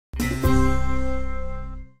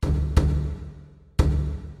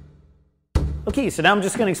Okay, so now I'm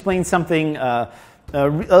just going to explain something, a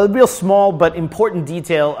real small but important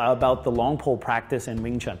detail about the long pole practice in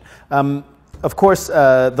Wing Chun. Of course,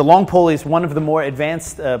 the long pole is one of the more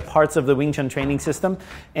advanced parts of the Wing Chun training system,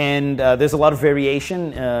 and there's a lot of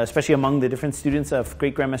variation, especially among the different students of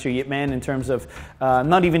Great Grandmaster Yip Man in terms of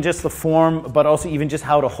not even just the form, but also even just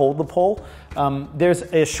how to hold the pole. There's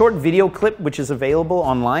a short video clip which is available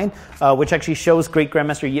online, which actually shows Great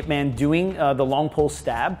Grandmaster Yip Man doing the long pole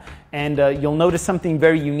stab. And you'll notice something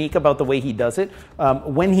very unique about the way he does it.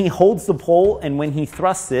 When he holds the pole and when he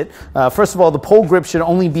thrusts it, first of all, the pole grip should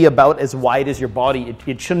only be about as wide as your body.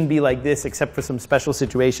 It shouldn't be like this except for some special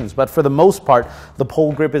situations. But for the most part, the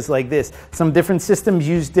pole grip is like this. Some different systems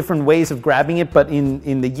use different ways of grabbing it, but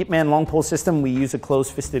in the Yip Man long pole system, we use a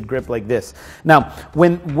closed-fisted grip like this. Now,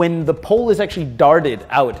 when the pole is actually darted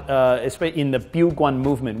out in the Biu-guan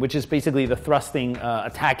movement, which is basically the thrusting,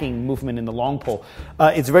 attacking movement in the long pole,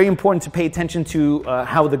 it's very important to pay attention to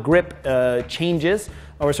how the grip changes,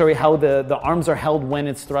 or sorry, how the arms are held when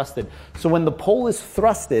it's thrusted. So when the pole is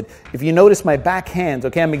thrusted, if you notice my back hand,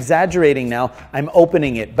 okay, I'm exaggerating now, I'm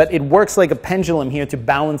opening it, but it works like a pendulum here to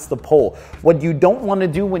balance the pole. What you don't want to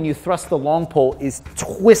do when you thrust the long pole is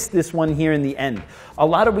twist this one here in the end. A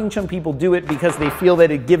lot of Wing Chun people do it because they feel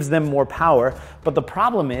that it gives them more power, but the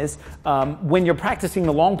problem is when you're practicing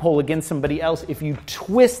the long pole against somebody else, if you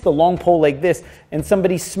twist the long pole like this and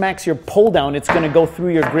somebody smacks your pole down, it's going to go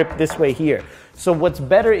through your grip this way here. So what's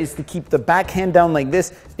better is to keep the back hand down like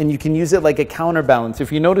this, and you can use it like a counterbalance.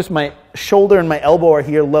 If you notice, my shoulder and my elbow are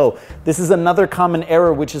here low. This is another common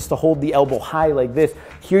error, which is to hold the elbow high like this.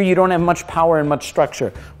 Here you don't have much power and much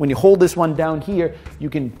structure. When you hold this one down here, you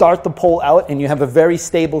can dart the pole out and you have a very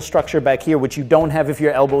stable structure back here, which you don't have if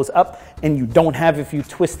your elbow is up, and you don't have if you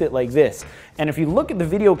twist it like this. And if you look at the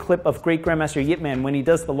video clip of Great Grandmaster Yip Man, when he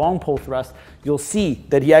does the long pole thrust, you'll see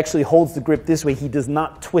that he actually holds the grip this way. He does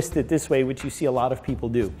not twist it this way, which you see a lot of people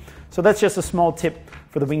do. So that's just a small tip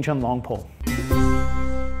for the Wing Chun long pole.